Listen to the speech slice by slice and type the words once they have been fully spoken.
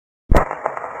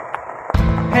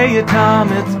Hey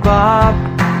Tom, it's Bob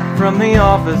from the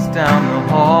office down the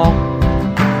hall.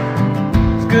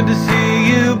 It's good to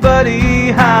see you,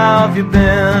 buddy. How have you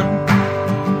been?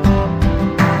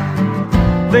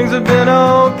 Things have been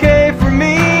okay for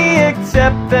me,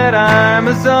 except that I'm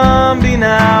a zombie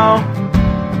now.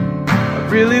 I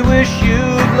really wish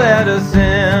you'd let us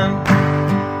in.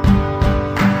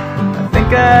 I think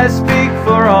I speak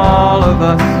for all of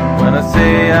us when I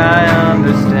say I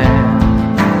understand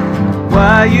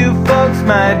why you folks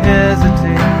might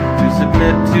hesitate to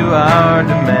submit to our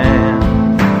demand.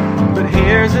 But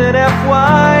here's an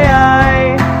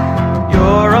FYI,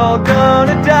 you're all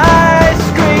gonna die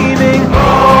screaming,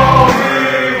 all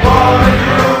we wanna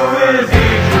do is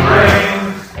eat your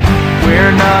brains.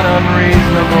 We're not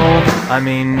unreasonable, I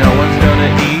mean no one's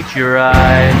gonna eat your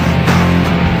eyes.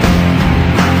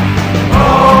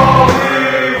 All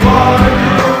we wanna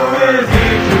do is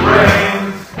eat your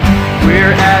brains.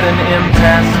 We're at an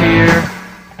impasse here,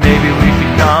 maybe we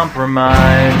should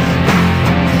compromise.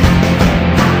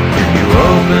 If you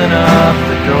open up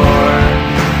the door,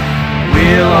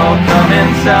 we'll all come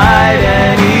inside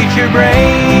and eat your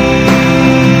brains.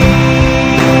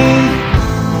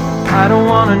 I don't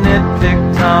want to nitpick,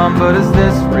 Tom, but is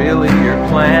this really your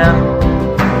plan?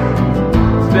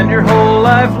 Spend your whole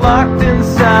life locked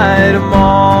inside a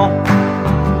mall.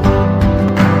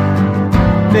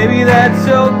 Maybe that's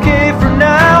okay for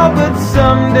now, but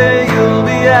someday you'll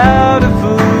be out of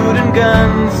food and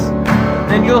guns,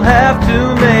 and you'll have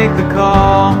to make the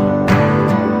call.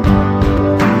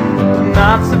 I'm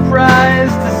not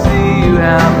surprised to see you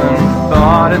haven't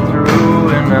thought it through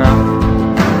enough.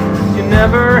 You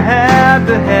never had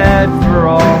the head for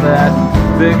all that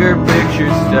bigger picture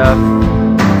stuff.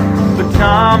 But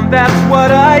Tom, that's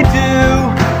what I do,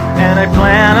 and I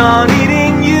plan on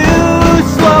eating you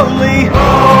slowly.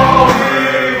 All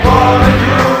we wanna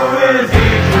do is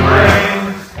eat your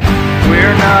brains.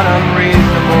 We're not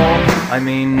unreasonable, I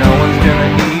mean no one's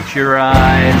gonna eat your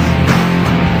eyes.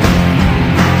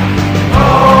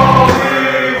 All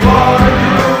we wanna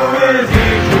do is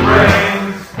eat your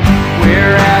brains.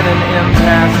 We're at an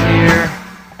impasse here,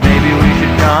 maybe we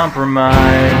should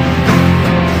compromise.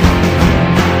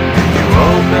 You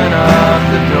open up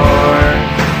the door,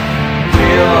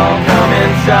 we'll all come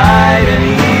inside and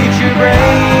eat your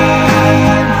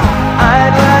brains.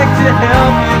 I'd like to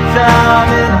help you, Tom,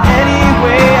 in any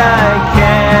way I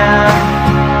can.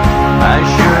 I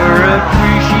sure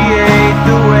appreciate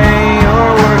the way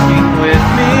you're working with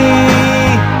me.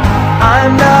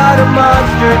 I'm not a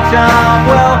monster, Tom,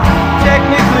 well,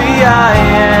 technically I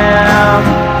am.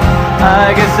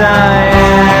 I guess I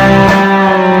am.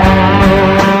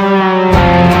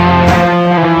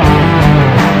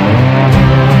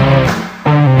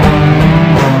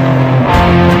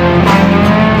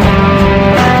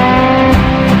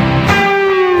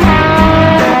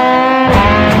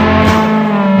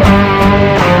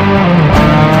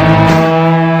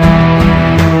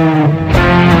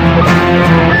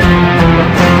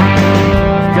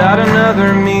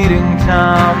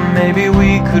 Maybe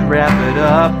we could wrap it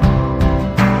up.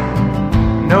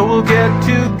 No, we'll get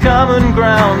to common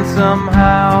ground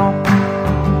somehow.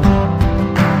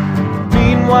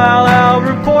 Meanwhile, I'll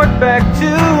report back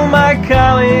to my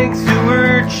colleagues who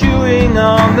were chewing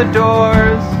on the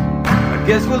doors. I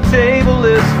guess we'll table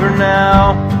this for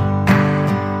now.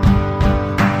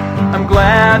 I'm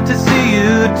glad to see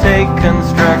you take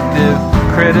constructive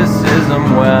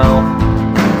criticism well.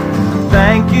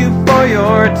 Thank you for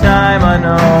your time, I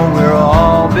know we're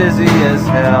all busy as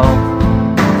hell.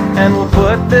 And we'll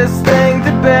put this thing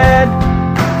to bed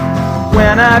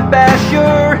when I bash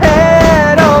your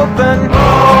head open.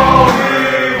 All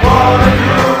we wanna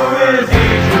do is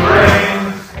eat your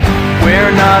brains.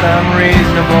 We're not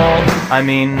unreasonable, I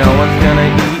mean no one's gonna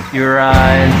eat your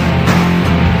eyes.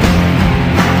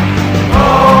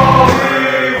 All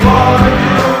we wanna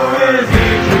do is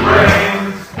eat your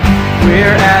brains.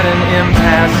 We're at an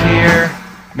impasse here,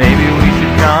 maybe we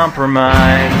should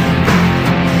compromise.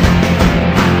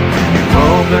 You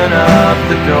open up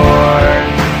the door,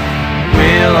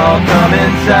 we'll all come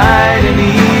inside and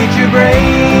eat your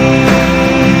brains.